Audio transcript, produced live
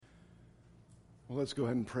Well, let's go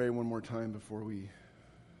ahead and pray one more time before we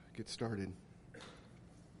get started.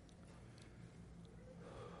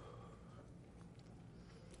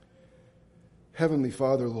 Heavenly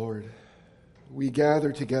Father, Lord, we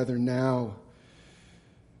gather together now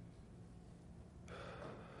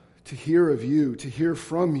to hear of you, to hear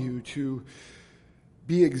from you, to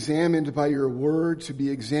be examined by your word, to be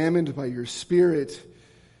examined by your Spirit.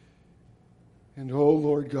 And oh,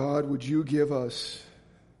 Lord God, would you give us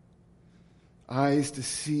eyes to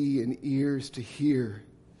see and ears to hear?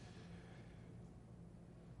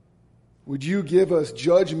 Would you give us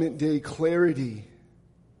judgment day clarity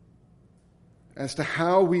as to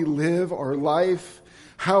how we live our life,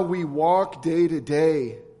 how we walk day to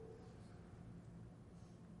day?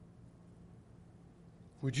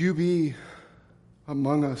 Would you be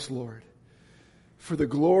among us, Lord, for the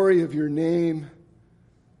glory of your name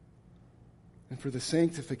and for the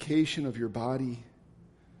sanctification of your body?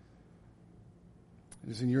 It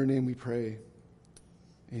is in your name we pray.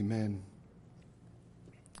 Amen.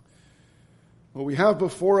 Well, we have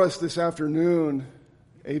before us this afternoon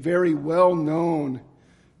a very well-known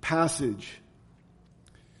passage.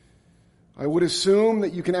 I would assume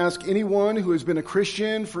that you can ask anyone who has been a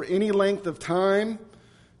Christian for any length of time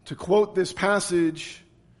to quote this passage,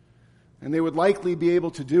 and they would likely be able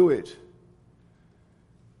to do it.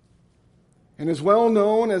 And as well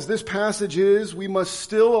known as this passage is, we must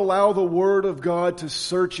still allow the Word of God to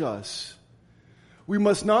search us. We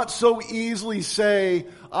must not so easily say,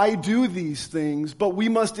 I do these things, but we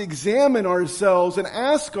must examine ourselves and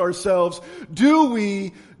ask ourselves, do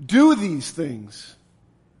we do these things?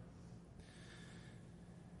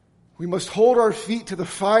 We must hold our feet to the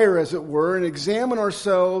fire, as it were, and examine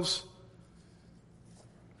ourselves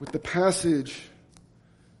with the passage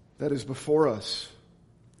that is before us.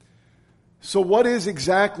 So what is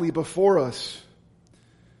exactly before us?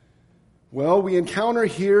 Well, we encounter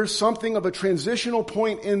here something of a transitional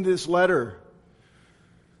point in this letter.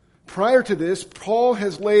 Prior to this, Paul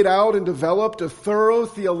has laid out and developed a thorough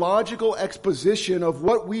theological exposition of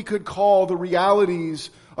what we could call the realities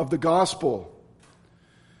of the gospel.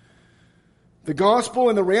 The gospel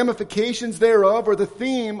and the ramifications thereof are the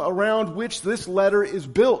theme around which this letter is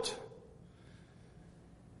built.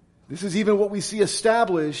 This is even what we see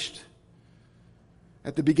established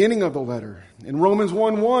at the beginning of the letter. In Romans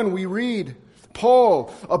 1:1 we read,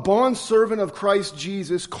 Paul, a bondservant of Christ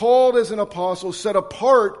Jesus, called as an apostle, set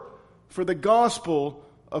apart for the gospel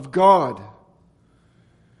of God.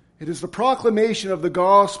 It is the proclamation of the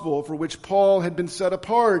gospel for which Paul had been set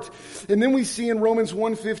apart. And then we see in Romans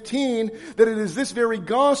 1:15 that it is this very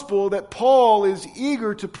gospel that Paul is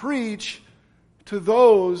eager to preach to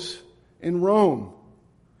those in Rome.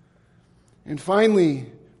 And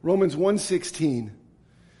finally, Romans 1:16.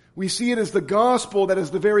 We see it as the gospel that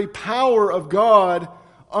is the very power of God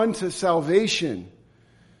unto salvation.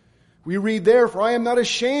 We read there, for I am not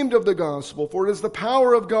ashamed of the gospel, for it is the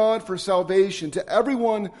power of God for salvation to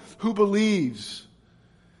everyone who believes,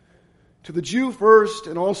 to the Jew first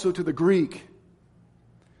and also to the Greek.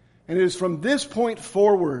 And it is from this point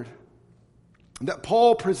forward that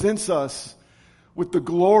Paul presents us with the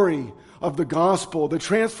glory of the gospel, the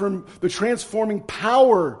transforming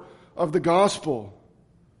power of the gospel.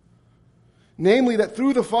 Namely, that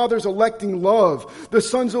through the Father's electing love, the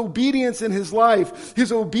Son's obedience in his life,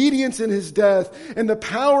 his obedience in his death, and the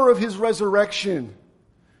power of his resurrection,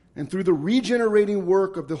 and through the regenerating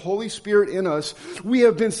work of the Holy Spirit in us, we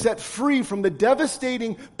have been set free from the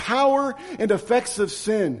devastating power and effects of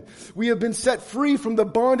sin. We have been set free from the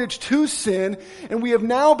bondage to sin, and we've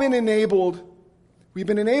been enabled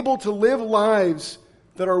to live lives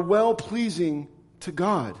that are well-pleasing to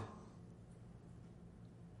God.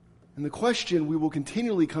 And the question we will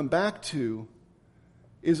continually come back to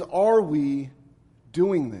is, are we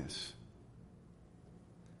doing this?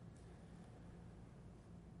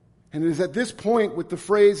 And it is at this point with the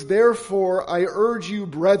phrase, therefore I urge you,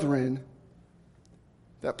 brethren,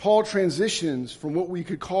 that Paul transitions from what we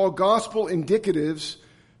could call gospel indicatives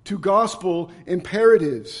to gospel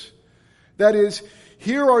imperatives. That is,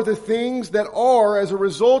 here are the things that are as a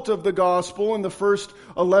result of the gospel in the first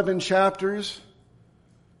 11 chapters.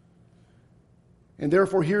 And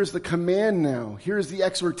therefore, here's the command now. Here's the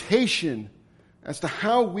exhortation as to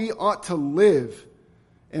how we ought to live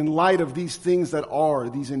in light of these things that are,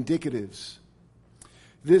 these indicatives.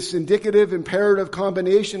 This indicative imperative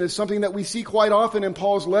combination is something that we see quite often in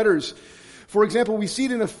Paul's letters. For example, we see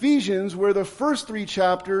it in Ephesians, where the first 3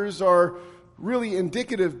 chapters are really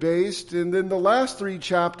indicative based, and then the last 3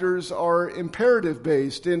 chapters are imperative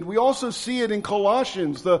based. And we also see it in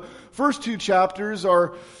Colossians. The first 2 chapters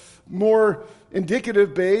are more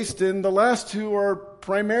indicative based, and the last two are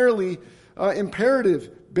primarily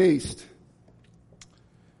imperative based.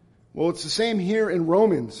 Well, it's the same here in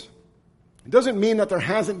Romans. It doesn't mean that there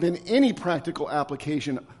hasn't been any practical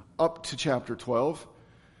application up to chapter 12.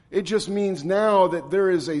 It just means now that there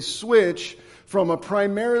is a switch from a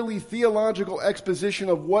primarily theological exposition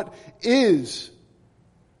of what is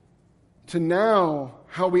to now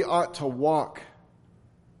how we ought to walk.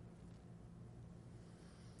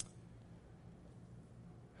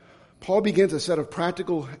 Paul begins a set of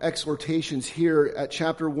practical exhortations here at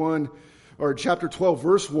chapter 12,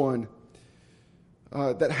 verse 1,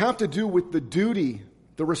 that have to do with the duty,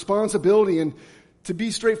 the responsibility, and to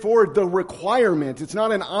be straightforward, the requirement. It's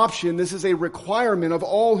not an option. This is a requirement of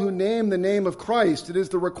all who name the name of Christ. It is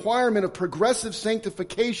the requirement of progressive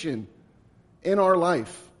sanctification in our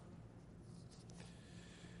life.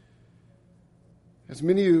 As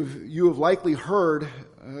many of you have likely heard,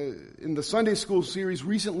 in the Sunday school series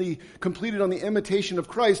recently completed on the imitation of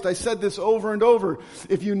Christ, I said this over and over.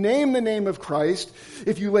 If you name the name of Christ,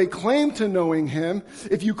 if you lay claim to knowing Him,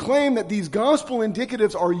 if you claim that these gospel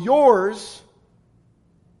indicatives are yours,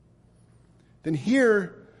 then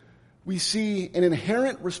here we see an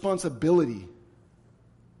inherent responsibility.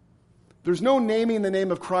 There's no naming the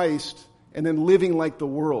name of Christ and then living like the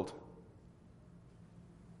world.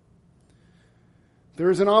 There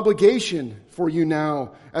is an obligation for you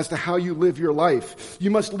now as to how you live your life. You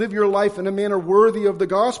must live your life in a manner worthy of the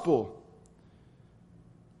gospel.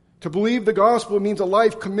 To believe the gospel means a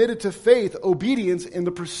life committed to faith, obedience, and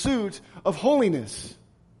the pursuit of holiness.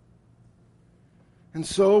 And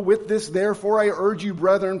so, with this, therefore, I urge you,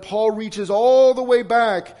 brethren, Paul reaches all the way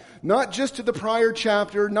back, not just to the prior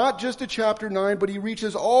chapter, not just to chapter 9, but he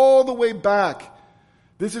reaches all the way back.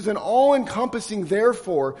 This is an all-encompassing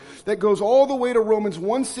therefore that goes all the way to Romans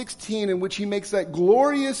 1:16, in which he makes that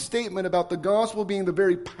glorious statement about the gospel being the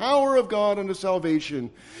very power of God unto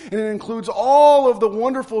salvation. And it includes all of the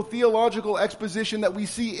wonderful theological exposition that we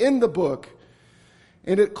see in the book.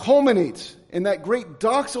 And it culminates in that great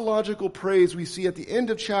doxological praise we see at the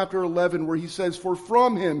end of chapter 11, where he says, "For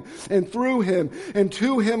from Him and through Him and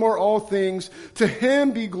to Him are all things. To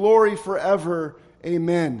Him be glory forever.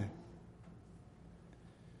 Amen."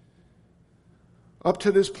 Up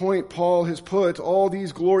to this point, Paul has put all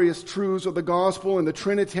these glorious truths of the gospel and the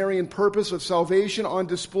Trinitarian purpose of salvation on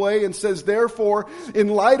display, and says, therefore, in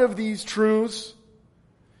light of these truths,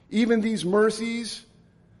 even these mercies,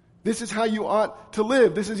 this is how you ought to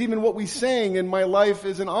live. This is even what we sang in My Life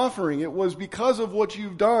is an Offering. It was because of what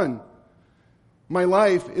you've done. My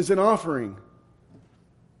life is an offering.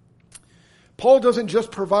 Paul doesn't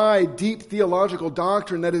just provide deep theological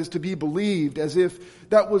doctrine that is to be believed as if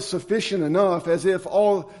that was sufficient enough, as if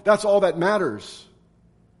that's all that matters.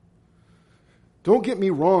 Don't get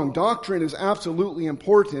me wrong, doctrine is absolutely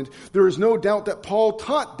important. There is no doubt that Paul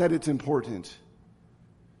taught that it's important.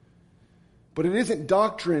 But it isn't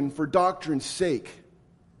doctrine for doctrine's sake.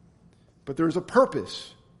 But there's a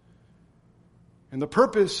purpose. And the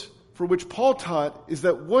purpose for which Paul taught is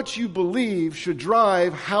that what you believe should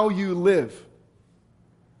drive how you live.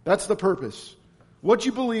 That's the purpose. What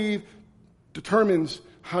you believe determines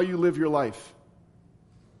how you live your life.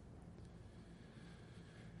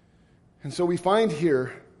 And so we find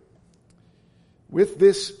here, with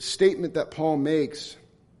this statement that Paul makes,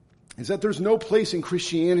 is that there's no place in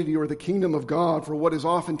Christianity or the kingdom of God for what is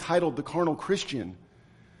often titled the carnal Christian.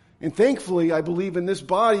 And thankfully, I believe in this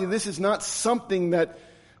body, this is not something that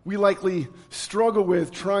we likely struggle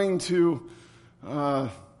with trying to,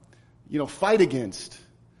 fight against.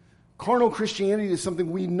 Carnal Christianity is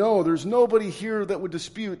something we know. There's nobody here that would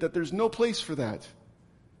dispute that there's no place for that.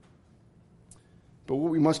 But what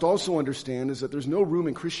we must also understand is that there's no room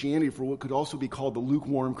in Christianity for what could also be called the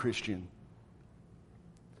lukewarm Christian.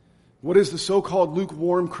 What is the so-called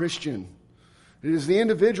lukewarm Christian? It is the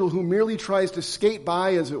individual who merely tries to skate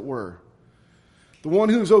by, as it were. The one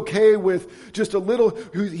who's okay with just a little,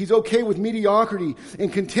 he's okay with mediocrity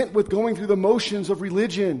and content with going through the motions of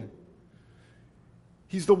religion.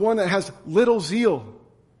 He's the one that has little zeal.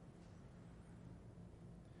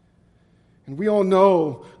 And we all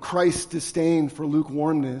know Christ's disdain for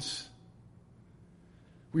lukewarmness.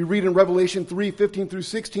 We read in Revelation 3:15 through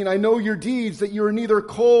 16, "I know your deeds, that you are neither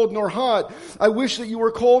cold nor hot. I wish that you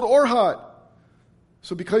were cold or hot.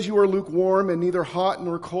 So because you are lukewarm and neither hot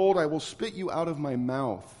nor cold, I will spit you out of my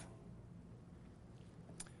mouth."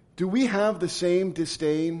 Do we have the same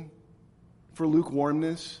disdain for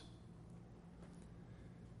lukewarmness?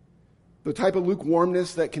 The type of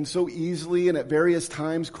lukewarmness that can so easily and at various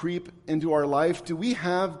times creep into our life, do we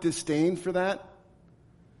have disdain for that?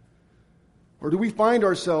 Or do we find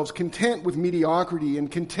ourselves content with mediocrity and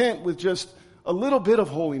content with just a little bit of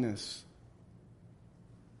holiness?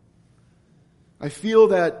 I feel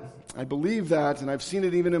that, I believe that, and I've seen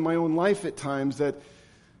it even in my own life at times, that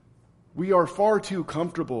we are far too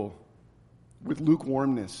comfortable with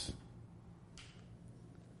lukewarmness.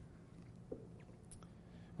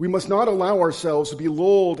 We must not allow ourselves to be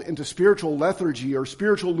lulled into spiritual lethargy or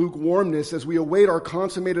spiritual lukewarmness as we await our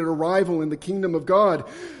consummated arrival in the kingdom of God.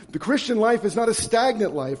 The Christian life is not a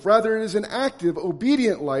stagnant life. Rather, it is an active,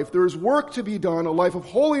 obedient life. There is work to be done, a life of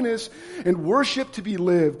holiness and worship to be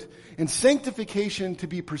lived, and sanctification to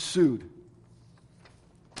be pursued.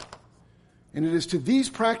 And it is to these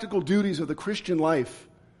practical duties of the Christian life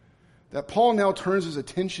that Paul now turns his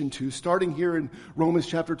attention to, starting here in Romans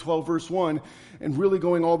chapter 12, verse 1, and really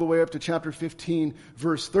going all the way up to chapter 15,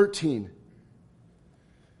 verse 13.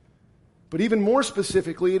 But even more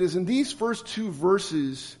specifically, it is in these first two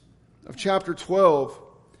verses of chapter 12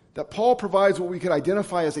 that Paul provides what we could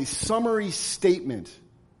identify as a summary statement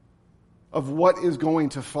of what is going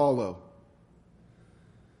to follow.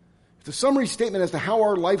 It's a summary statement as to how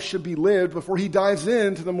our life should be lived before he dives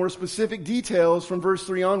into the more specific details from verse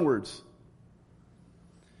 3 onwards.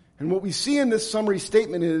 And what we see in this summary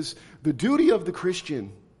statement is the duty of the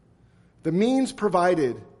Christian, the means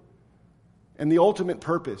provided, and the ultimate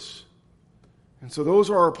purpose. And so those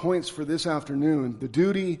are our points for this afternoon: the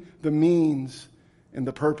duty, the means, and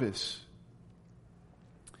the purpose.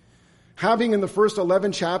 Having in the first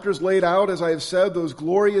 11 chapters laid out, as I have said, those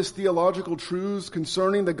glorious theological truths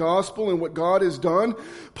concerning the gospel and what God has done,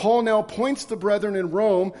 Paul now points the brethren in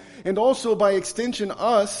Rome, and also by extension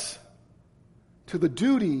us, to the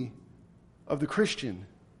duty of the Christian.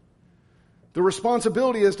 The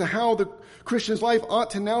responsibility as to how the Christian's life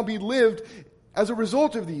ought to now be lived as a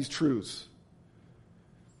result of these truths.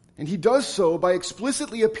 And he does so by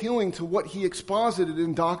explicitly appealing to what he exposited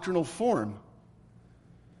in doctrinal form.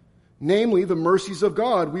 Namely, the mercies of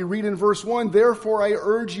God. We read in verse 1, "Therefore I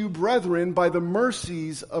urge you, brethren, by the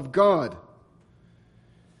mercies of God."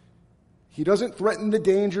 He doesn't threaten the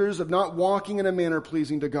dangers of not walking in a manner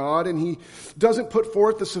pleasing to God, and he doesn't put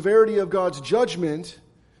forth the severity of God's judgment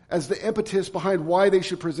as the impetus behind why they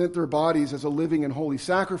should present their bodies as a living and holy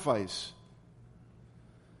sacrifice.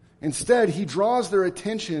 Instead, he draws their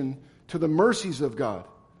attention to the mercies of God,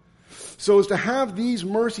 so as to have these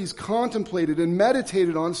mercies contemplated and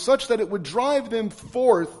meditated on such that it would drive them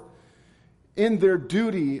forth in their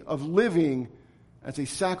duty of living as a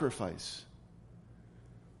sacrifice.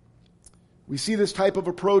 We see this type of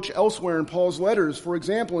approach elsewhere in Paul's letters. For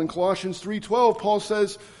example, in Colossians 3:12, Paul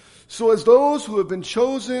says, "So as those who have been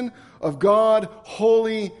chosen of God,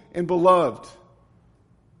 holy and beloved."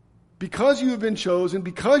 Because you have been chosen,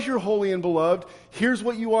 because you're holy and beloved, here's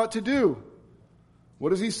what you ought to do. What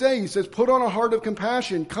does he say? He says, "Put on a heart of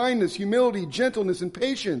compassion, kindness, humility, gentleness, and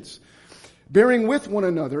patience, bearing with one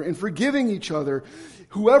another and forgiving each other.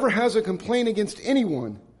 Whoever has a complaint against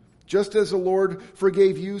anyone, just as the Lord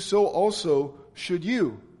forgave you, so also should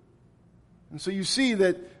you." And so you see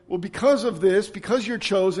that, well, because of this, because you're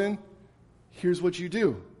chosen, here's what you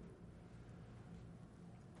do.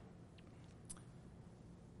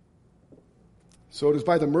 So it is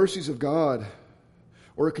by the mercies of God,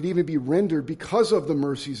 or it could even be rendered because of the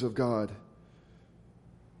mercies of God,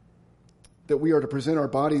 that we are to present our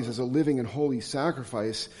bodies as a living and holy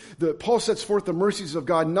sacrifice. Paul sets forth the mercies of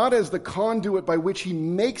God not as the conduit by which he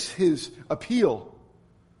makes his appeal,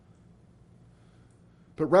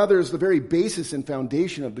 but rather as the very basis and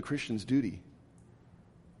foundation of the Christian's duty.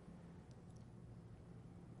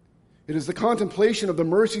 It is the contemplation of the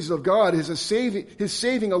mercies of God, his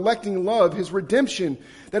saving, electing love, his redemption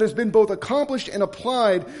that has been both accomplished and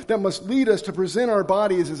applied that must lead us to present our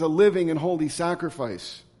bodies as a living and holy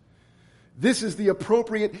sacrifice. This is the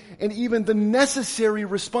appropriate and even the necessary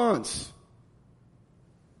response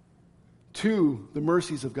to the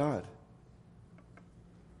mercies of God.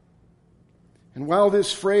 And while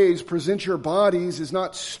this phrase, "present your bodies," is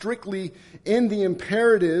not strictly in the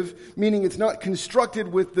imperative, meaning it's not constructed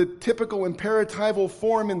with the typical imperatival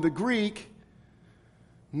form in the Greek,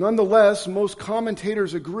 nonetheless, most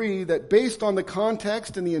commentators agree that based on the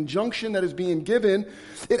context and the injunction that is being given,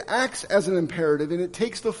 it acts as an imperative and it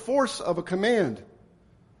takes the force of a command.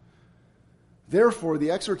 Therefore,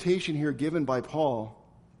 the exhortation here given by Paul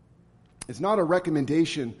is not a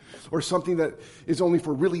recommendation or something that is only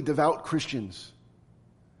for really devout Christians,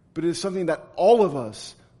 but it is something that all of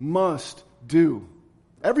us must do.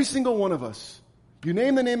 Every single one of us. You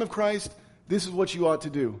name the name of Christ, this is what you ought to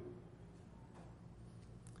do.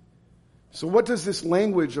 So what does this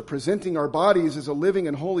language of presenting our bodies as a living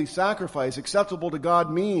and holy sacrifice acceptable to God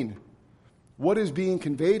mean? What is being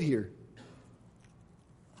conveyed here?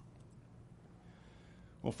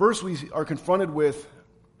 Well, first we are confronted with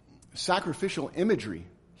sacrificial imagery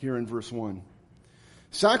here in verse 1.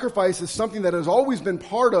 Sacrifice is something that has always been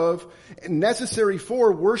part of and necessary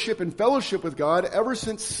for worship and fellowship with God ever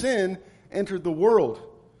since sin entered the world.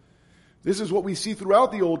 This is what we see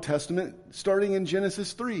throughout the Old Testament, starting in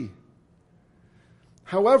Genesis 3.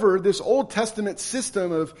 However, this Old Testament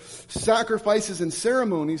system of sacrifices and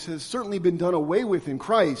ceremonies has certainly been done away with in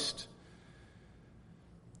Christ.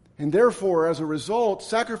 And therefore, as a result,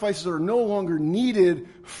 sacrifices are no longer needed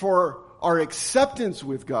for our acceptance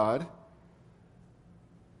with God,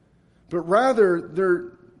 but rather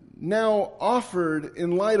they're now offered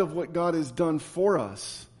in light of what God has done for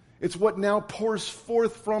us. It's what now pours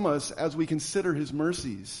forth from us as we consider His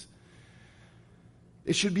mercies.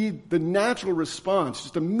 It should be the natural response,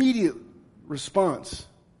 just immediate response.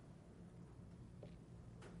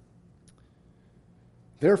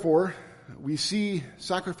 Therefore, we see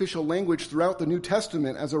sacrificial language throughout the New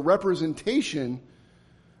Testament as a representation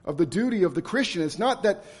of the duty of the Christian. It's not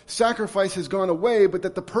that sacrifice has gone away, but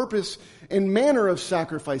that the purpose and manner of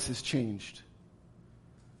sacrifice has changed.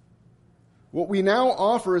 What we now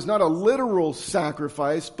offer is not a literal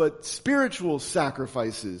sacrifice, but spiritual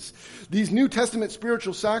sacrifices. These New Testament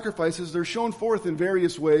spiritual sacrifices, they're shown forth in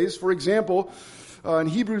various ways. For example, in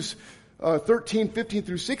Hebrews 13, 15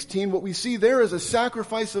 through 16, what we see there is a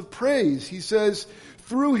sacrifice of praise. He says,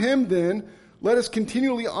 "Through Him then, let us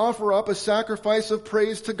continually offer up a sacrifice of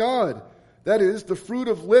praise to God. That is, the fruit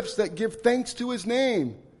of lips that give thanks to His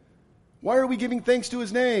name." Why are we giving thanks to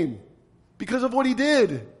His name? Because of what He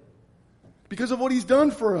did. Because of what He's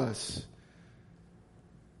done for us.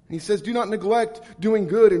 And He says, "Do not neglect doing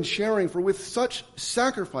good and sharing, for with such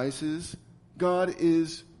sacrifices God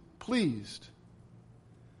is pleased."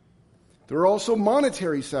 There are also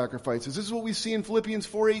monetary sacrifices. This is what we see in Philippians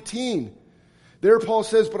 4:18. There Paul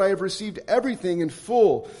says, "But I have received everything in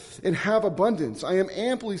full and have abundance. I am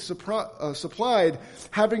amply supplied,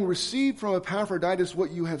 having received from Epaphroditus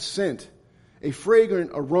what you have sent, a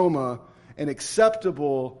fragrant aroma, an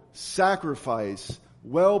acceptable sacrifice,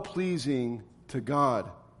 well-pleasing to God."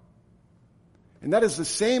 And that is the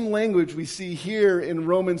same language we see here in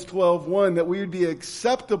Romans 12:1, that we would be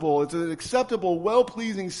acceptable. It's an acceptable,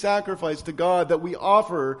 well-pleasing sacrifice to God that we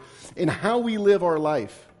offer in how we live our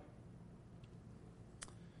life.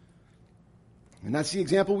 And that's the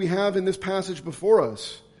example we have in this passage before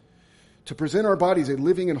us. To present our bodies a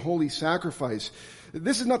living and holy sacrifice.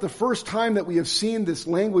 This is not the first time that we have seen this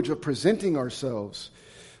language of presenting ourselves.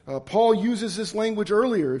 Paul uses this language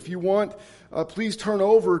earlier. If you want, please turn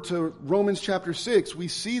over to Romans chapter 6. We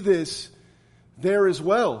see this there as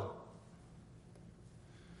well.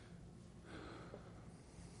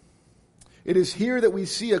 It is here that we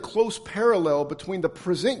see a close parallel between the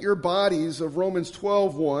present your bodies of Romans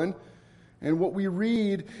 12:1 and what we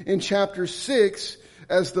read in chapter 6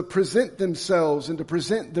 as the present themselves and to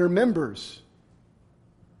present their members.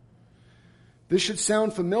 This should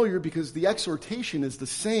sound familiar because the exhortation is the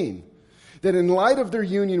same. That in light of their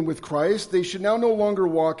union with Christ, they should now no longer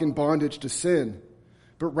walk in bondage to sin,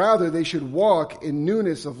 but rather they should walk in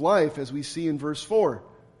newness of life, as we see in verse 4.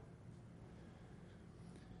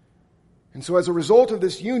 And so as a result of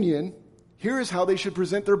this union, here is how they should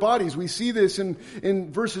present their bodies. We see this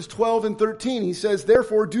in verses 12 and 13. He says,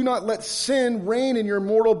 "Therefore do not let sin reign in your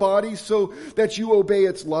mortal body so that you obey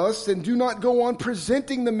its lusts, and do not go on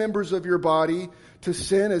presenting the members of your body to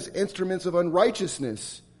sin as instruments of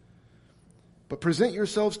unrighteousness. But present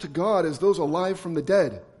yourselves to God as those alive from the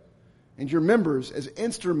dead, and your members as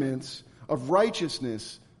instruments of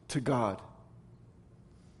righteousness to God."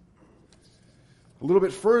 A little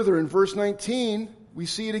bit further in verse 19, we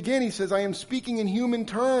see it again. He says, "I am speaking in human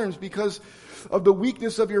terms because of the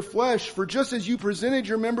weakness of your flesh. For just as you presented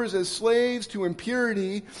your members as slaves to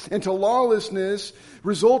impurity and to lawlessness,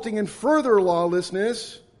 resulting in further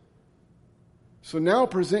lawlessness, so now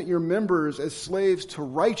present your members as slaves to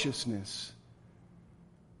righteousness,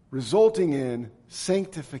 resulting in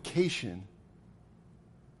sanctification."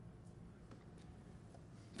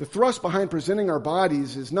 The thrust behind presenting our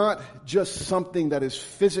bodies is not just something that is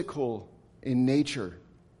physical in nature,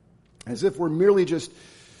 as if we're merely just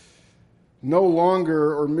no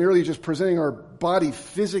longer or merely just presenting our body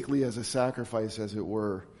physically as a sacrifice, as it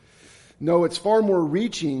were. No, it's far more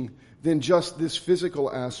reaching than just this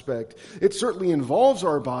physical aspect. It certainly involves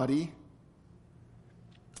our body.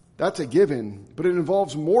 That's a given, but it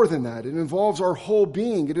involves more than that. It involves our whole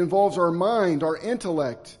being. It involves our mind, our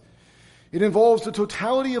intellect. It involves the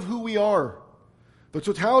totality of who we are, the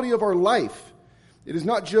totality of our life. It is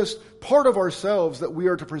not just part of ourselves that we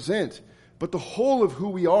are to present, but the whole of who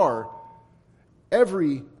we are,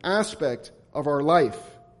 every aspect of our life.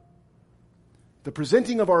 The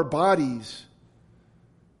presenting of our bodies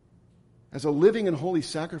as a living and holy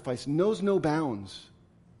sacrifice knows no bounds.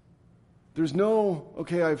 There's no,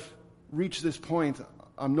 okay, I've reached this point,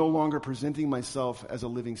 I'm no longer presenting myself as a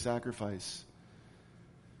living sacrifice.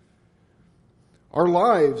 Our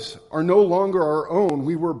lives are no longer our own.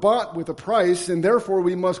 We were bought with a price, and therefore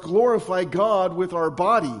we must glorify God with our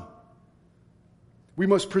body. We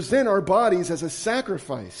must present our bodies as a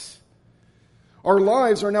sacrifice. Our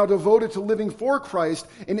lives are now devoted to living for Christ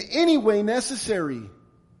in any way necessary.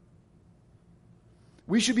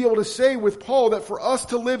 We should be able to say with Paul that for us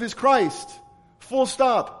to live is Christ. Full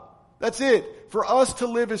stop. That's it. For us to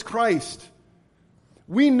live is Christ.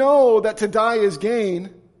 We know that to die is gain.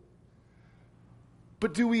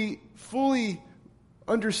 But do we fully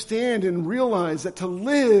understand and realize that to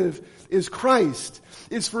live is Christ?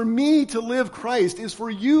 Is for me to live Christ? Is for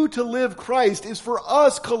you to live Christ? Is for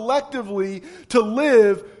us collectively to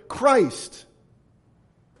live Christ?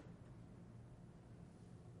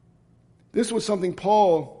 This was something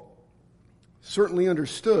Paul certainly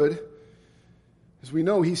understood. As we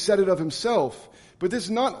know, he said it of himself. But this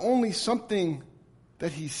is not only something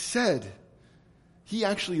that he said. He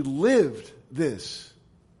actually lived this.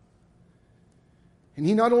 And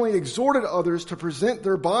he not only exhorted others to present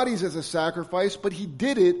their bodies as a sacrifice, but he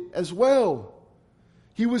did it as well.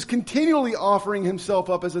 He was continually offering himself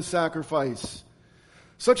up as a sacrifice.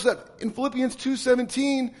 Such that in Philippians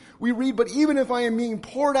 2:17 we read, "But even if I am being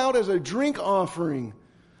poured out as a drink offering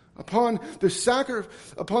upon the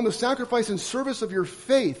sacrifice and service of your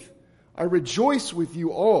faith, I rejoice with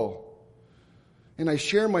you all, and I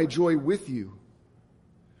share my joy with you."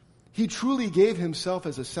 He truly gave himself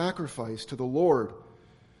as a sacrifice to the Lord,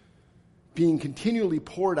 being continually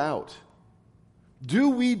poured out.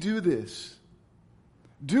 Do we do this?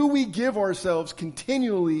 Do we give ourselves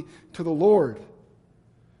continually to the Lord?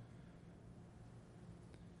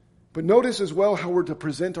 But notice as well how we're to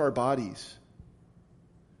present our bodies.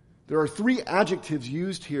 There are 3 adjectives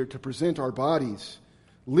used here to present our bodies: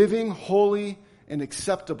 living, holy, and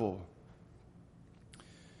acceptable.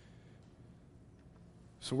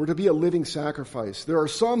 So we're to be a living sacrifice. There are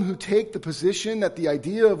some who take the position that the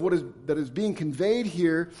idea of that is being conveyed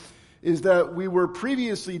here is that we were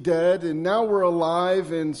previously dead and now we're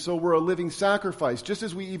alive, and so we're a living sacrifice, just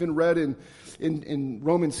as we even read in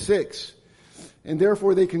Romans 6. And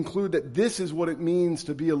therefore they conclude that this is what it means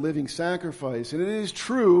to be a living sacrifice. And it is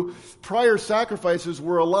true, prior sacrifices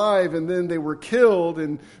were alive and then they were killed,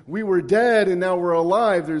 and we were dead and now we're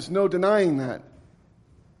alive. There's no denying that.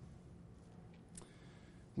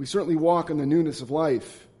 We certainly walk in the newness of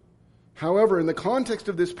life. However, in the context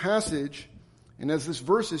of this passage, and as this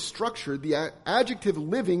verse is structured, the adjective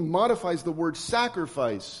living modifies the word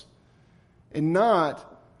sacrifice and not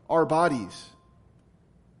our bodies.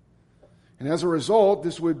 And as a result,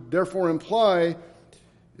 this would therefore imply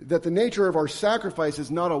that the nature of our sacrifice is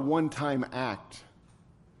not a one-time act.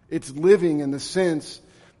 It's living in the sense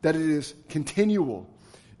that it is continual.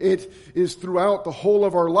 It is throughout the whole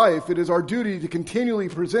of our life. It is our duty to continually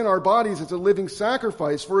present our bodies as a living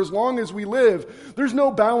sacrifice for as long as we live. There's no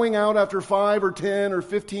bowing out after 5 or 10 or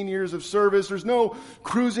 15 years of service. There's no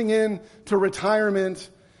cruising in to retirement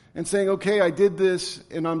and saying, okay, I did this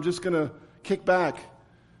and I'm just going to kick back.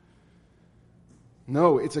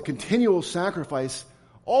 No, it's a continual sacrifice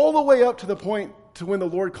all the way up to the point to when the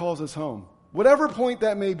Lord calls us home. Whatever point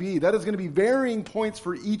that may be, that is going to be varying points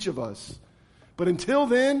for each of us. But until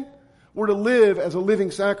then, we're to live as a living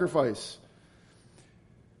sacrifice.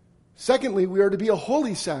 Secondly, we are to be a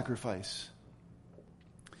holy sacrifice.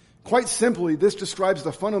 Quite simply, this describes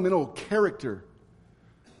the fundamental character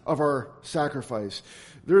of our sacrifice.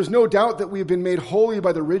 There is no doubt that we have been made holy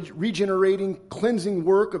by the regenerating, cleansing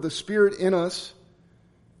work of the Spirit in us.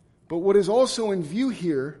 But what is also in view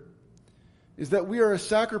here is that we are a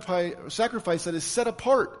sacrifice that is set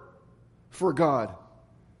apart for God.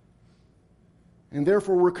 And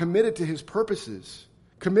therefore we're committed to His purposes,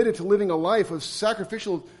 committed to living a life of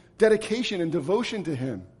sacrificial dedication and devotion to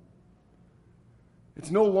Him.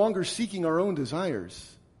 It's no longer seeking our own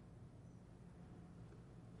desires.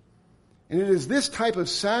 And it is this type of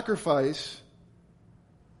sacrifice,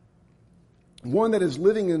 one that is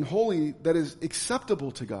living and holy, that is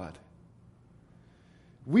acceptable to God.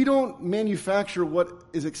 We don't manufacture what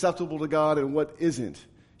is acceptable to God and what isn't.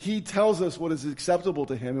 He tells us what is acceptable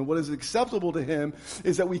to Him, and what is acceptable to Him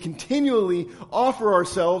is that we continually offer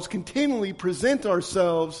ourselves, continually present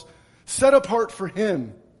ourselves, set apart for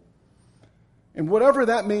Him. And whatever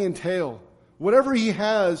that may entail, whatever He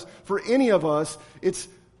has for any of us, it's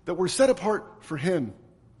that we're set apart for Him.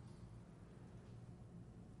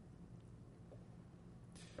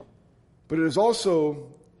 But it is also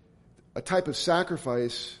a type of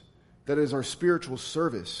sacrifice that is our spiritual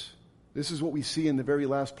service. This is what we see in the very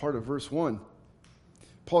last part of verse 1.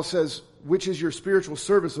 Paul says, which is your spiritual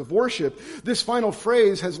service of worship. This final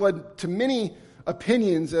phrase has led to many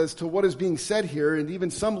opinions as to what is being said here, and even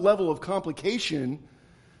some level of complication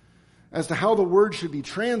as to how the word should be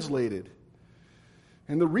translated.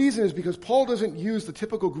 And the reason is because Paul doesn't use the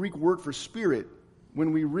typical Greek word for spirit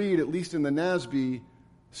when we read, at least in the NASB,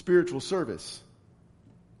 spiritual service.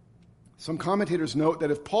 Some commentators note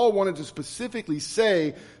that if Paul wanted to specifically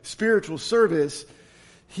say spiritual service,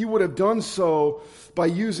 he would have done so by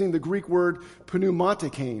using the Greek word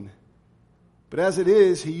pneumatikane. But as it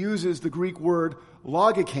is, he uses the Greek word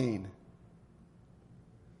logikane.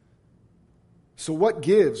 So what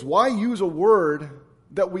gives? Why use a word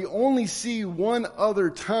that we only see one other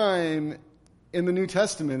time in the New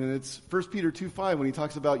Testament? And it's 1 Peter 2:5 when he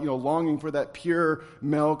talks about, longing for that pure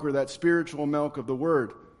milk or that spiritual milk of the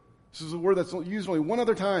word. This is a word that's used only one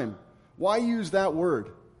other time. Why use that word?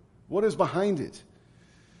 What is behind it?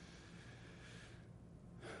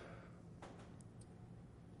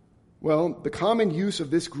 Well, the common use of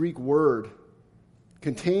this Greek word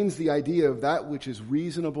contains the idea of that which is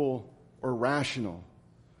reasonable or rational.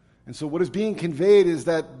 And so what is being conveyed is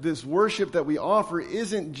that this worship that we offer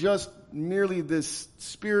isn't just merely this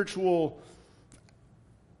spiritual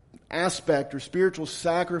aspect or spiritual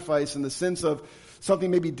sacrifice in the sense of something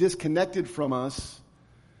maybe disconnected from us,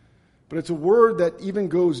 but it's a word that even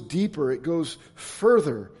goes deeper. It goes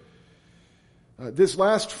further. This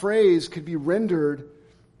last phrase could be rendered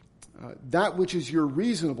that which is your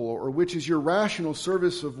reasonable or which is your rational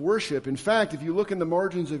service of worship. In fact, if you look in the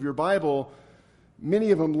margins of your Bible, many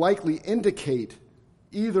of them likely indicate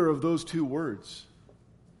either of those two words.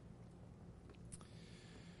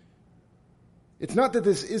 It's not that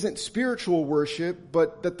this isn't spiritual worship,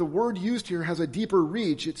 but that the word used here has a deeper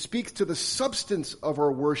reach. It speaks to the substance of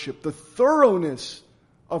our worship, the thoroughness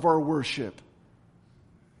of our worship.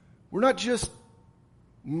 We're not just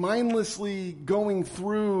mindlessly going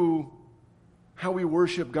through how we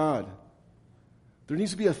worship God. There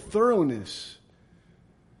needs to be a thoroughness.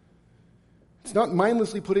 It's not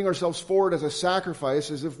mindlessly putting ourselves forward as a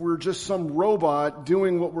sacrifice as if we're just some robot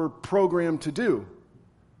doing what we're programmed to do.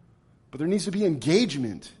 But there needs to be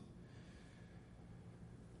engagement.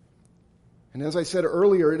 And as I said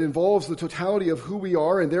earlier, it involves the totality of who we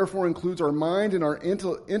are and therefore includes our mind and our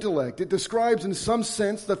intellect. It describes in some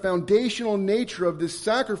sense the foundational nature of this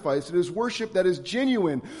sacrifice. It is worship that is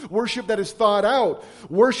genuine, worship that is thought out,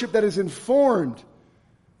 worship that is informed.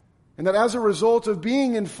 And that as a result of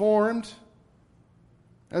being informed,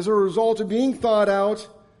 as a result of being thought out,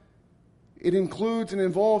 it includes and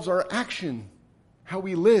involves our action, how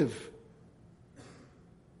we live.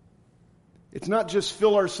 It's not just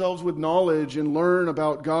fill ourselves with knowledge and learn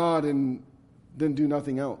about God and then do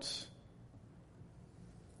nothing else.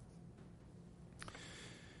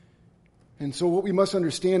 And so what we must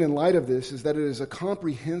understand in light of this is that it is a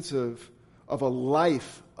comprehensive of a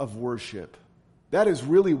life of worship. That is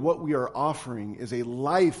really what we are offering, is a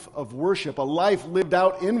life of worship, a life lived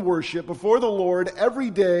out in worship before the Lord every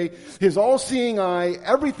day, His all-seeing eye,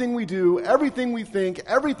 everything we do, everything we think,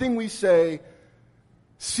 everything we say,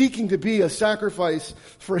 seeking to be a sacrifice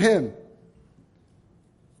for Him.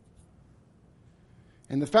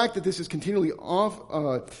 And the fact that this is continually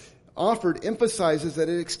offered emphasizes that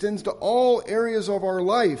it extends to all areas of our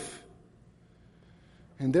life.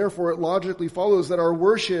 And therefore it logically follows that our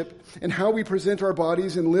worship and how we present our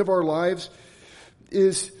bodies and live our lives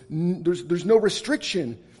there's no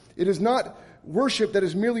restriction. It is not worship that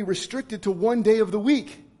is merely restricted to one day of the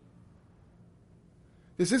week.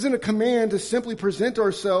 This isn't a command to simply present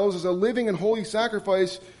ourselves as a living and holy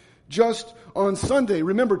sacrifice just on Sunday.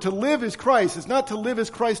 Remember, to live as Christ. It's not to live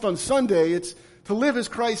as Christ on Sunday. It's to live as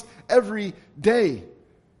Christ every day.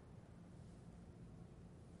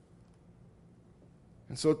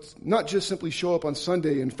 And so it's not just simply show up on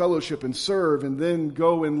Sunday and fellowship and serve and then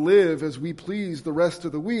go and live as we please the rest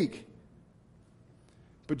of the week.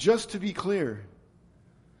 But just to be clear,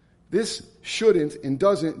 this shouldn't and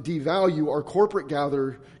doesn't devalue our corporate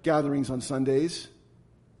gatherings on Sundays.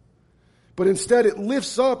 But instead it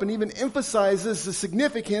lifts up and even emphasizes the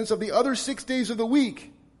significance of the other 6 days of the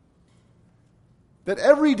week. That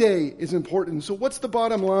every day is important. So what's the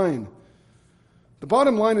bottom line? The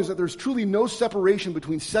bottom line is that there's truly no separation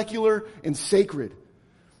between secular and sacred.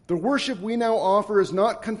 The worship we now offer is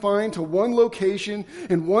not confined to one location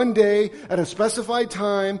and one day at a specified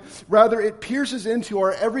time. Rather, it pierces into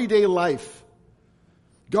our everyday life.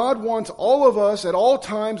 God wants all of us at all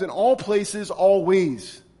times, in all places,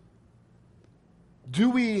 always. Do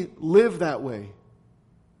we live that way?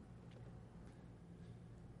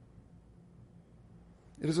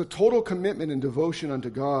 It is a total commitment and devotion unto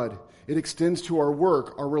God. It extends to our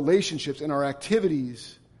work, our relationships, and our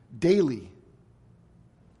activities daily.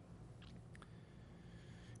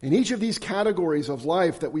 In each of these categories of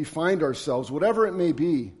life that we find ourselves, whatever it may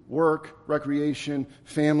be, work, recreation,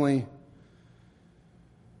 family,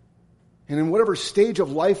 and in whatever stage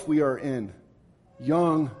of life we are in,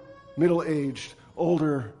 young, middle-aged,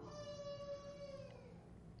 older,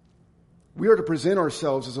 we are to present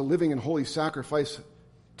ourselves as a living and holy sacrifice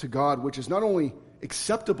to God, which is not only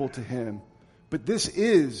acceptable to Him, but this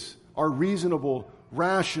is our reasonable,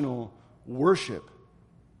 rational worship.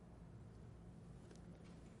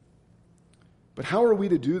 But how are we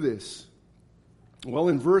to do this? Well,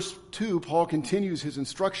 in verse 2, Paul continues his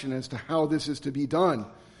instruction as to how this is to be done.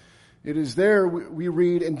 It is there we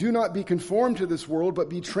read, "And do not be conformed to this world, but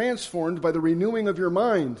be transformed by the renewing of your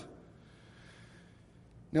mind."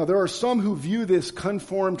 Now, there are some who view this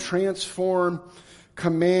conform, transform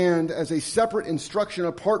command as a separate instruction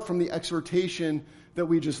apart from the exhortation that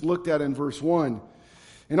we just looked at in verse 1.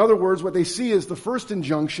 In other words, what they see is the first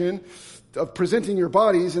injunction of presenting your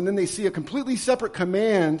bodies, and then they see a completely separate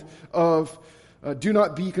command of do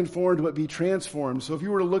not be conformed, but be transformed. So if you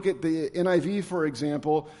were to look at the NIV, for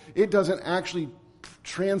example, it doesn't actually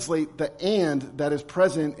translate the "and" that is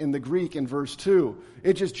present in the Greek in verse 2.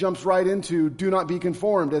 It just jumps right into do not be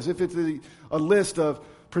conformed, as if it's a list of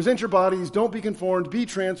present your bodies, don't be conformed, be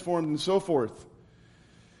transformed, and so forth.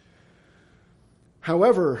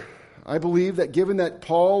 However, I believe that given that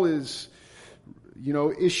Paul is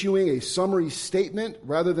issuing a summary statement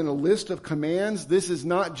rather than a list of commands, this is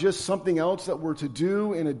not just something else that we're to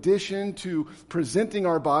do in addition to presenting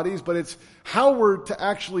our bodies, but it's how we're to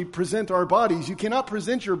actually present our bodies. You cannot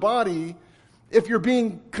present your body if you're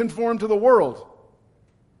being conformed to the world.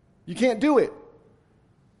 You can't do it.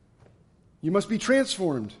 You must be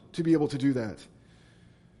transformed to be able to do that.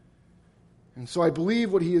 And so I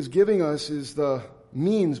believe what he is giving us is the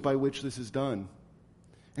means by which this is done.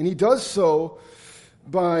 And he does so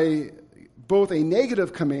by both a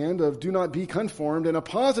negative command of do not be conformed and a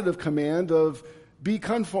positive command of be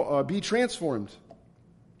transformed.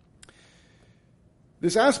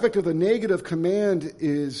 This aspect of the negative command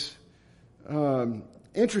is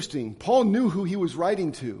interesting. Paul knew who he was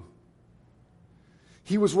writing to.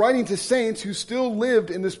 He was writing to saints who still lived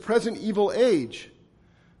in this present evil age.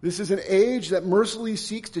 This is an age that mercilessly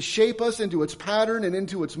seeks to shape us into its pattern and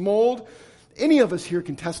into its mold. Any of us here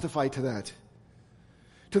can testify to that.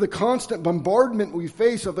 To the constant bombardment we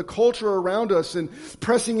face of the culture around us and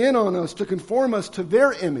pressing in on us to conform us to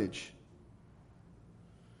their image.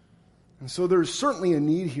 And so there's certainly a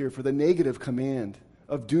need here for the negative command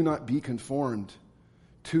of do not be conformed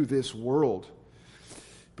to this world.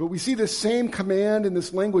 But we see this same command in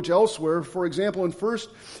this language elsewhere. For example, in 1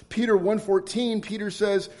 Peter 1:14, Peter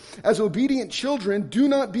says, "As obedient children, do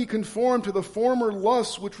not be conformed to the former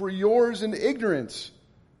lusts which were yours in ignorance.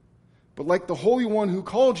 But like the Holy One who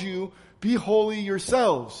called you, be holy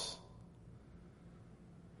yourselves."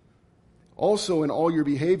 Also in all your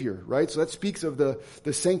behavior, right? So that speaks of the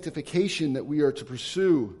sanctification that we are to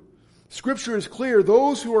pursue. Scripture is clear.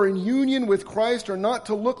 Those who are in union with Christ are not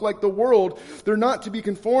to look like the world. They're not to be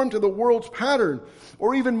conformed to the world's pattern.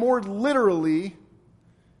 Or even more literally,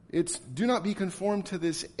 it's do not be conformed to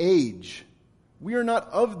this age. We are not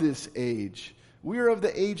of this age. We are of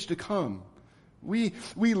the age to come. We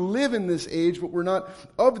live in this age, but we're not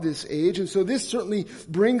of this age. And so this certainly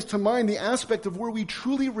brings to mind the aspect of where we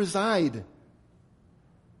truly reside.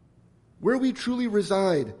 Where we truly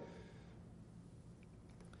reside.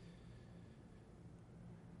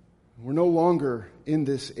 We're no longer in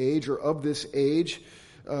this age or of this age.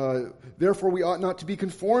 Therefore, we ought not to be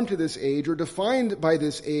conformed to this age or defined by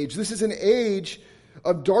this age. This is an age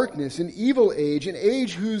of darkness, an evil age, an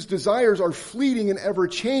age whose desires are fleeting and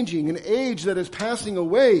ever-changing, an age that is passing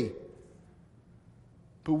away.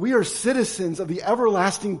 But we are citizens of the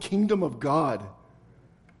everlasting kingdom of God.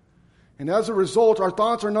 And as a result, our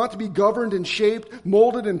thoughts are not to be governed and shaped,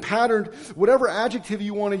 molded and patterned. Whatever adjective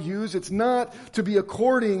you want to use, it's not to be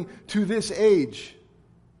according to this age.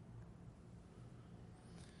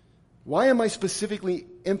 Why am I specifically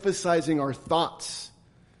emphasizing our thoughts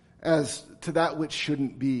as to that which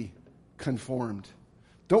shouldn't be conformed?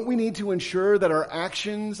 Don't we need to ensure that our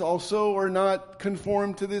actions also are not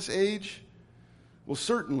conformed to this age? Well,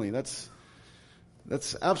 certainly. That's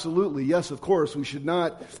That's absolutely, yes, of course, we should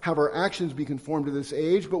not have our actions be conformed to this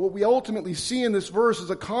age, but what we ultimately see in this verse is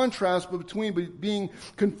a contrast between being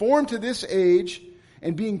conformed to this age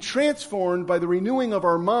and being transformed by the renewing of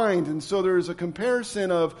our mind. And so there is a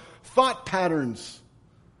comparison of thought patterns,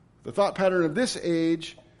 the thought pattern of this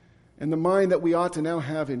age and the mind that we ought to now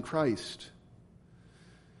have in Christ.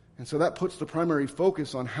 And so that puts the primary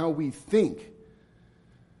focus on how we think.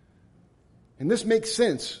 And this makes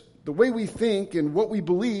sense. The way we think and what we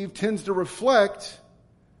believe tends to reflect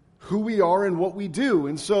who we are and what we do.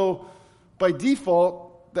 And so, by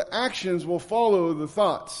default, the actions will follow the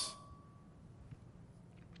thoughts.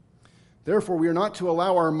 Therefore, we are not to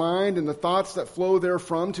allow our mind and the thoughts that flow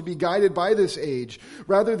therefrom to be guided by this age.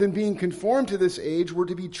 Rather than being conformed to this age, we're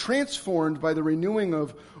to be transformed by the renewing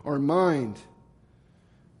of our mind.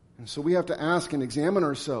 And so we have to ask and examine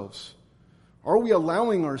ourselves. Are we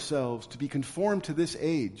allowing ourselves to be conformed to this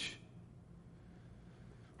age?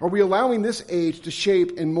 Are we allowing this age to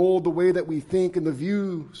shape and mold the way that we think and the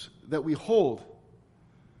views that we hold?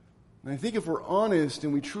 And I think if we're honest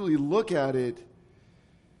and we truly look at it,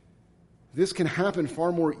 this can happen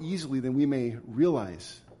far more easily than we may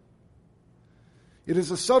realize. It is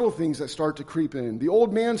the subtle things that start to creep in. The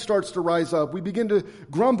old man starts to rise up. We begin to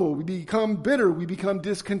grumble. We become bitter. We become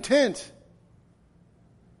discontent.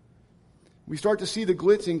 We start to see the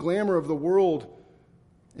glitz and glamour of the world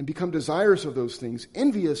and become desirous of those things,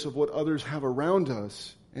 envious of what others have around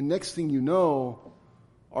us. And next thing you know,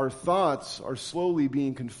 our thoughts are slowly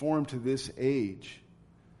being conformed to this age.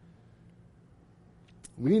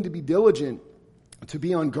 We need to be diligent to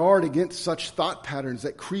be on guard against such thought patterns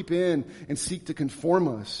that creep in and seek to conform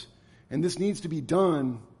us. And this needs to be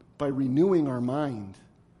done by renewing our mind.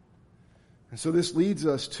 And so this leads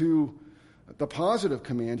us to the positive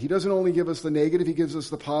command. He doesn't only give us the negative, he gives us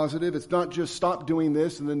the positive. It's not just stop doing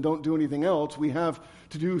this and then don't do anything else. We have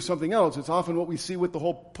to do something else. It's often what we see with the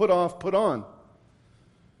whole put off, put on.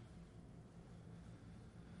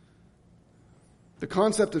 The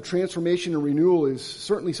concept of transformation and renewal is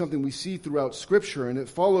certainly something we see throughout Scripture, and it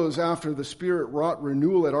follows after the Spirit-wrought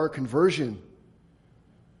renewal at our conversion.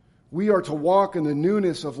 We are to walk in the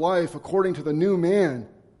newness of life according to the new man.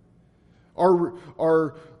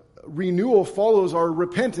 Our renewal follows our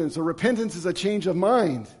repentance. A repentance is a change of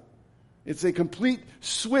mind. It's a complete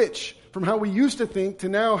switch from how we used to think to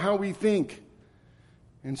now how we think.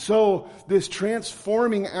 And so this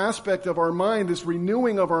transforming aspect of our mind, this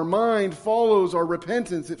renewing of our mind, follows our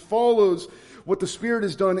repentance. It follows what the Spirit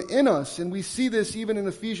has done in us. And we see this even in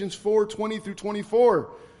Ephesians 4:20 through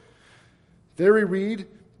 24. There we read,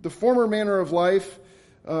 the former manner of life,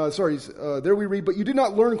 there we read, but you did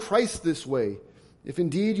not learn Christ this way. If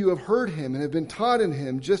indeed you have heard him and have been taught in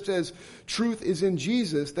him, just as truth is in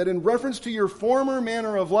Jesus, that in reference to your former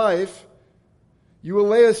manner of life, you will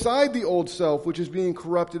lay aside the old self, which is being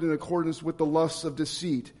corrupted in accordance with the lusts of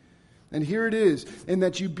deceit. And here it is, and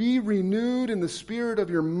that you be renewed in the spirit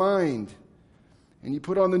of your mind. And you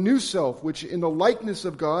put on the new self, which in the likeness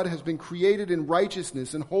of God has been created in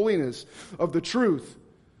righteousness and holiness of the truth.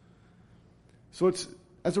 So it's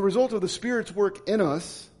as a result of the Spirit's work in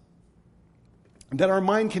us that our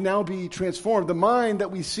mind can now be transformed. The mind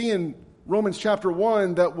that we see in Romans chapter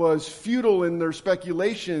 1 that was futile in their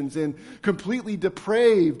speculations and completely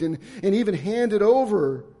depraved and even handed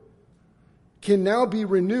over can now be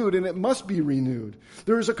renewed, and it must be renewed.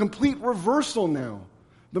 There is a complete reversal now.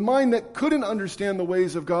 The mind that couldn't understand the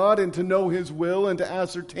ways of God and to know His will and to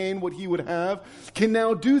ascertain what He would have can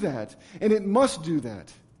now do that, and it must do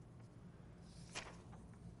that.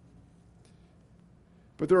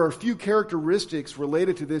 But there are a few characteristics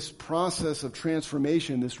related to this process of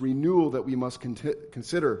transformation, this renewal that we must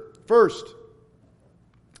consider. First,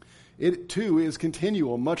 it too is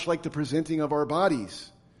continual, much like the presenting of our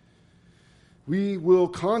bodies. We will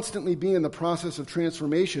constantly be in the process of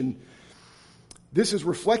transformation. This is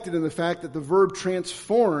reflected in the fact that the verb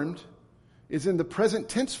transformed is in the present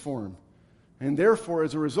tense form, and therefore,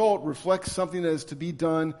 as a result, reflects something that is to be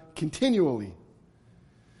done continually.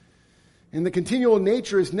 And the continual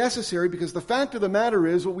nature is necessary because the fact of the matter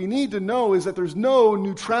is, what we need to know is that there's no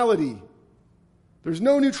neutrality. There's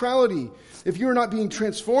no neutrality. If you're not being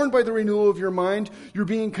transformed by the renewal of your mind, you're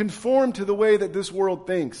being conformed to the way that this world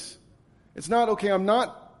thinks. It's not, okay, I'm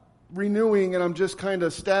not renewing and I'm just kind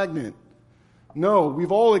of stagnant. No,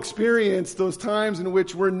 we've all experienced those times in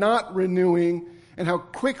which we're not renewing and how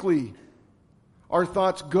quickly our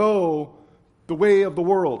thoughts go the way of the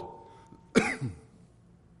world.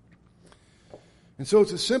 And so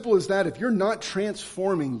it's as simple as that. If you're not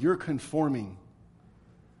transforming, you're conforming.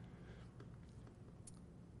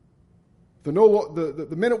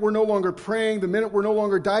 The minute we're no longer praying, the minute we're no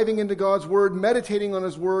longer diving into God's Word, meditating on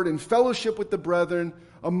His Word, in fellowship with the brethren,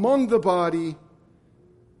 among the body,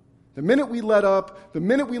 the minute we let up, the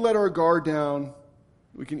minute we let our guard down,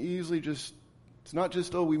 we can easily it's not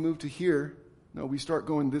just, we move to here. No, we start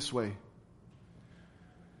going this way.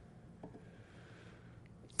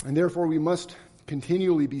 And therefore we must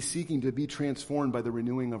continually be seeking to be transformed by the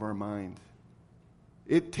renewing of our mind.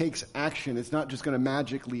 It takes action. It's not just going to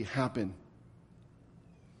magically happen.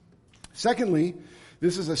 Secondly,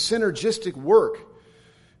 this is a synergistic work.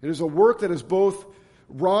 It is a work that is both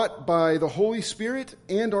wrought by the Holy Spirit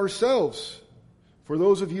and ourselves. For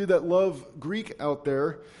those of you that love Greek out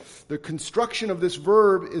there, the construction of this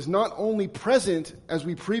verb is not only present, as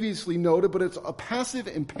we previously noted, but it's a passive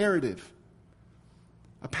imperative.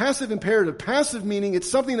 A passive imperative. Passive meaning it's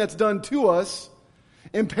something that's done to us.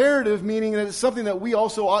 Imperative meaning that it's something that we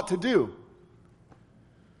also ought to do.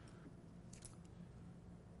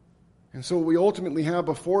 And so what we ultimately have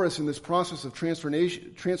before us in this process of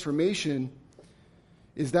transformation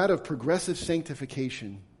is that of progressive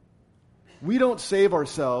sanctification. We don't save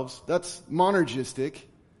ourselves. That's monergistic.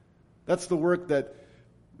 That's the work that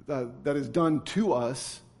is done to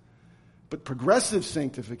us. But progressive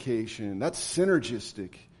sanctification, that's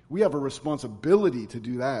synergistic. We have a responsibility to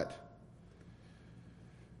do that.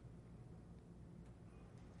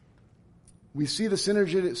 We see the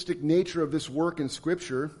synergistic nature of this work in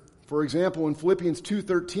Scripture. For example, in Philippians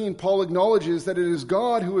 2:13, Paul acknowledges that it is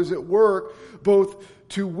God who is at work both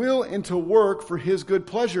to will and to work for His good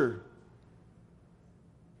pleasure.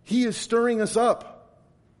 He is stirring us up.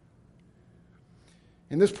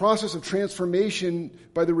 And this process of transformation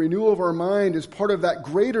by the renewal of our mind is part of that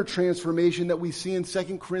greater transformation that we see in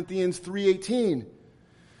 2 Corinthians 3:18.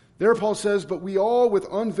 There Paul says, "But we all with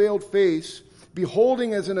unveiled face,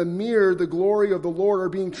 beholding as in a mirror the glory of the Lord, are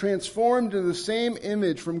being transformed into the same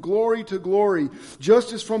image from glory to glory,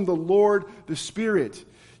 just as from the Lord the Spirit."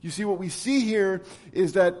 You see, what we see here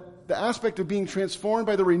is that the aspect of being transformed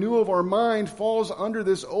by the renewal of our mind falls under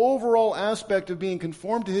this overall aspect of being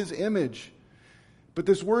conformed to His image. But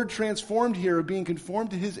this word transformed here, of being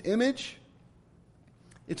conformed to His image,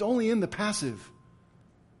 it's only in the passive.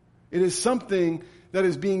 It is something that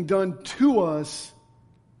is being done to us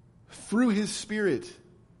through His Spirit.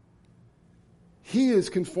 He is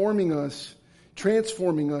conforming us,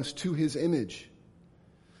 transforming us to His image.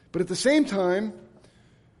 But at the same time,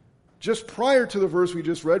 just prior to the verse we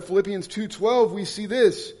just read, Philippians 2:12, we see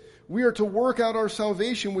this. We are to work out our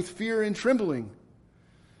salvation with fear and trembling.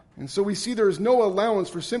 And so we see there is no allowance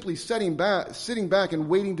for simply sitting back and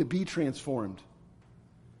waiting to be transformed.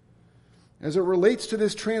 As it relates to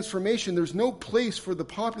this transformation, there's no place for the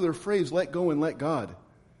popular phrase, let go and let God.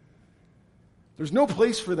 There's no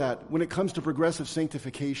place for that when it comes to progressive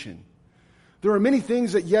sanctification. There are many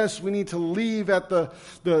things that, yes, we need to leave at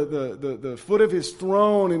the foot of His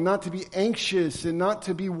throne and not to be anxious and not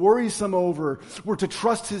to be worrisome over. We're to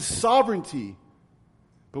trust His sovereignty.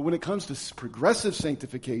 But when it comes to progressive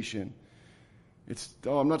sanctification, it's,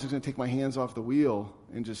 I'm not just going to take my hands off the wheel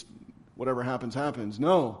and just whatever happens, happens.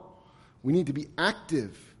 No, we need to be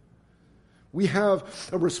active. We have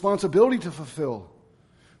a responsibility to fulfill.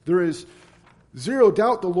 There is zero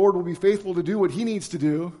doubt the Lord will be faithful to do what He needs to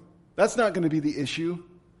do. That's not going to be the issue.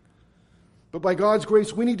 But by God's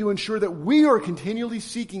grace, we need to ensure that we are continually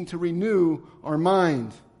seeking to renew our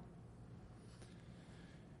mind.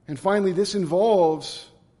 And finally, this involves,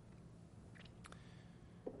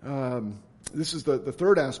 this is the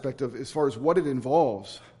third aspect of as far as what it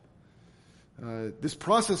involves. This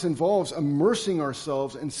process involves immersing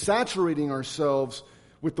ourselves and saturating ourselves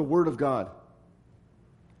with the Word of God.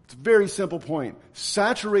 It's a very simple point.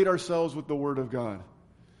 Saturate ourselves with the Word of God.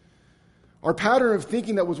 Our pattern of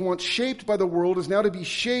thinking that was once shaped by the world is now to be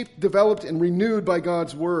shaped, developed, and renewed by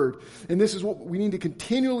God's Word. And this is what we need to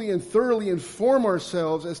continually and thoroughly inform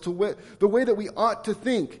ourselves as to the way that we ought to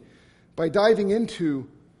think by diving into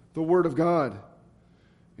the Word of God.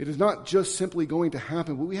 It is not just simply going to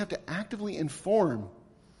happen, but we have to actively inform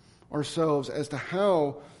ourselves as to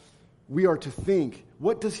how we are to think.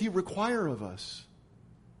 What does He require of us?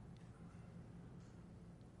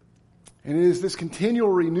 And it is this continual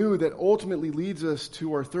renew that ultimately leads us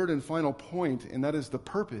to our third and final point, and that is the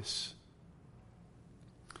purpose.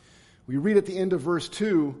 We read at the end of verse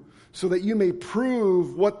 2, so that you may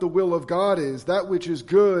prove what the will of God is, that which is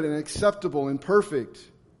good and acceptable and perfect.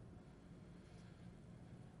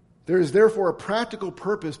 There is therefore a practical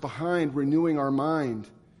purpose behind renewing our mind,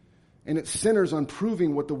 and it centers on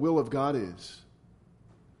proving what the will of God is.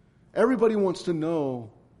 Everybody wants to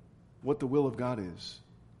know what the will of God is.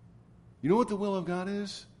 You know what the will of God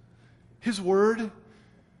is? His Word.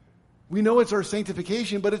 We know it's our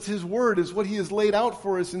sanctification, but it's His Word. It's what He has laid out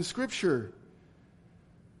for us in Scripture.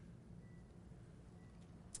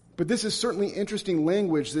 But this is certainly interesting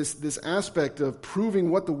language, this aspect of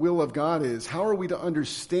proving what the will of God is. How are we to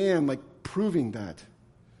understand, proving that?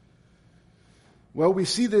 Well, we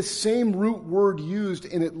see this same root word used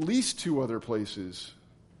in at least two other places,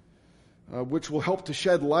 which will help to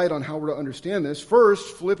shed light on how we're to understand this.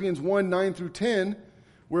 First, Philippians 1, 9 through 10,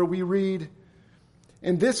 where we read,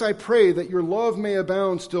 "And this I pray, that your love may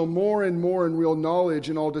abound still more and more in real knowledge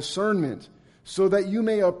and all discernment, so that you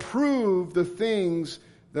may approve the things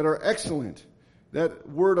that are excellent." That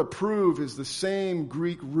word approve is the same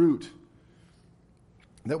Greek root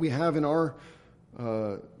that we have in our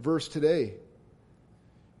verse today.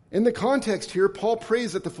 In the context here, Paul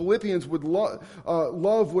prays that the Philippians would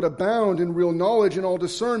love would abound in real knowledge and all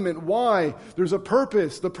discernment. Why? There's a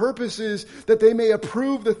purpose. The purpose is that they may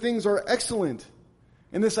approve the things that are excellent.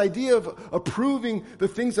 And this idea of approving the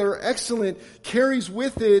things that are excellent carries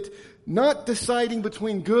with it not deciding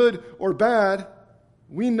between good or bad.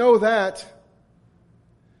 We know that.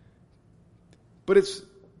 But it's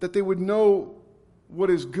that they would know what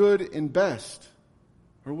is good and best,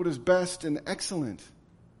 or what is best and excellent.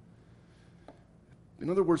 In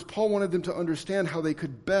other words, Paul wanted them to understand how they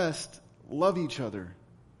could best love each other.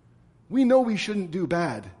 We know we shouldn't do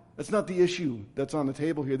bad. That's not the issue that's on the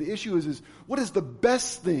table here. The issue is what is the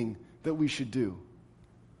best thing that we should do?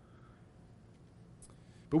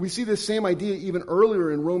 But we see this same idea even earlier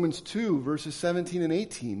in Romans 2, verses 17 and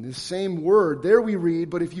 18. This same word. There we read,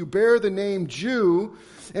 "But if you bear the name Jew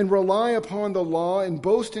and rely upon the law and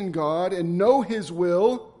boast in God and know His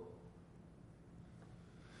will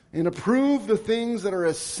and approve the things that are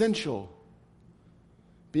essential,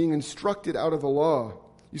 being instructed out of the law."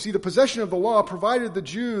 You see, the possession of the law provided the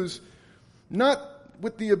Jews not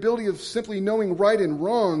with the ability of simply knowing right and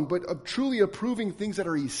wrong, but of truly approving things that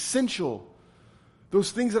are essential.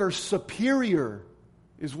 Those things that are superior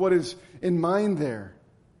is what is in mind there.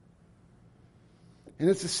 And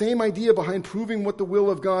it's the same idea behind proving what the will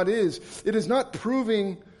of God is. It is not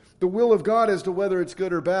proving the will of God as to whether it's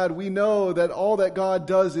good or bad. We know that all that God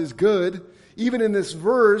does is good. Even in this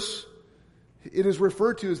verse, it is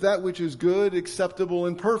referred to as that which is good, acceptable,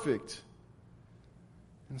 and perfect.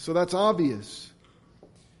 And so that's obvious.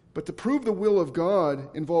 But to prove the will of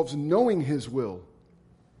God involves knowing His will.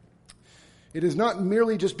 It is not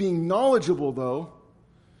merely just being knowledgeable, though,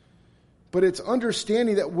 but it's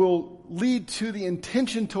understanding that will lead to the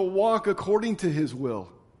intention to walk according to His will.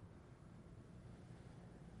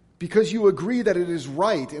 Because you agree that it is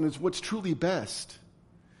right and it's what's truly best.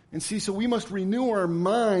 And see, so we must renew our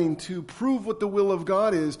mind to prove what the will of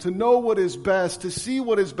God is, to know what is best, to see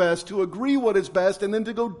what is best, to agree what is best, and then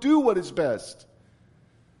to go do what is best.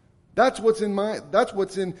 That's what's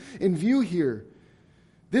in view here.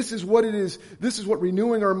 This is what it is. This is what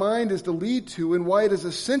renewing our mind is to lead to, and why it is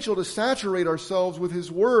essential to saturate ourselves with His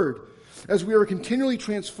Word. As we are continually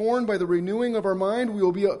transformed by the renewing of our mind, we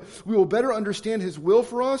will better understand His will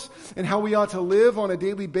for us and how we ought to live on a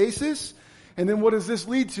daily basis. And then what does this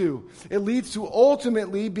lead to? It leads to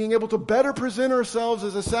ultimately being able to better present ourselves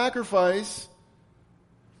as a sacrifice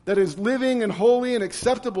that is living and holy and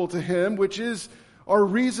acceptable to Him, which is our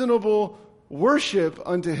reasonable worship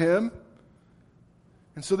unto Him.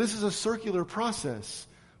 And so this is a circular process.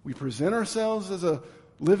 We present ourselves as a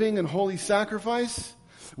living and holy sacrifice.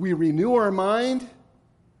 We renew our mind.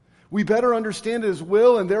 We better understand His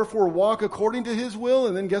will and therefore walk according to His will.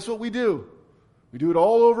 And then guess what we do? We do it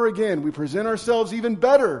all over again. We present ourselves even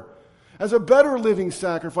better as a better living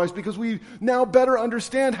sacrifice because we now better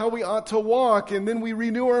understand how we ought to walk. And then we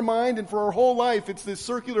renew our mind, and for our whole life, it's this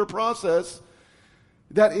circular process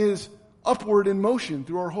that is upward in motion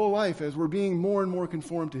through our whole life as we're being more and more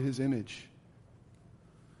conformed to His image.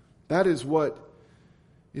 That is what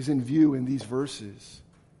is in view in these verses.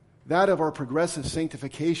 That of our progressive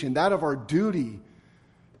sanctification, that of our duty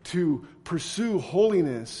to pursue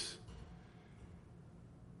holiness.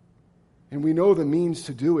 And we know the means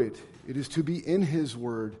to do it. It is to be in His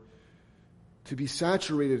Word, to be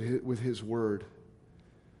saturated with His Word,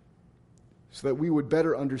 so that we would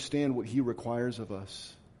better understand what He requires of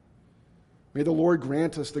us. May the Lord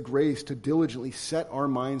grant us the grace to diligently set our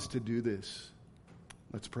minds to do this.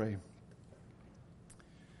 Let's pray.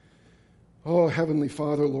 Oh, Heavenly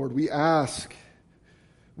Father, Lord, we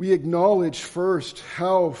acknowledge first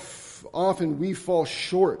how often we fall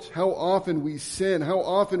short, how often we sin, how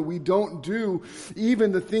often we don't do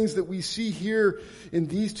even the things that we see here in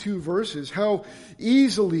these two verses, how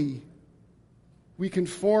easily we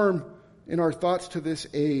conform in our thoughts to this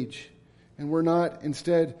age. And we're not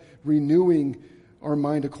instead renewing our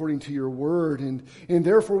mind according to your word. And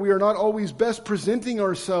therefore we are not always best presenting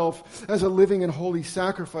ourselves as a living and holy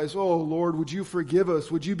sacrifice. Oh Lord, would you forgive us?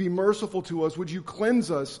 Would you be merciful to us? Would you cleanse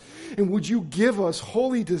us? And would you give us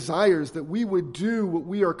holy desires that we would do what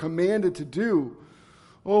we are commanded to do?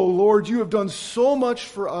 Oh Lord, you have done so much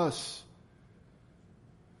for us.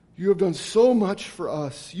 You have done so much for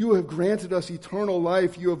us. You have granted us eternal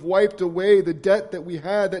life. You have wiped away the debt that we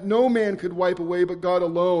had that no man could wipe away but God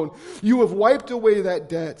alone. You have wiped away that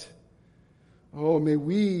debt. Oh, may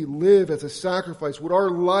we live as a sacrifice. Would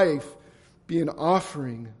our life be an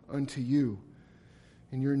offering unto you?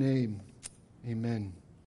 In your name, amen.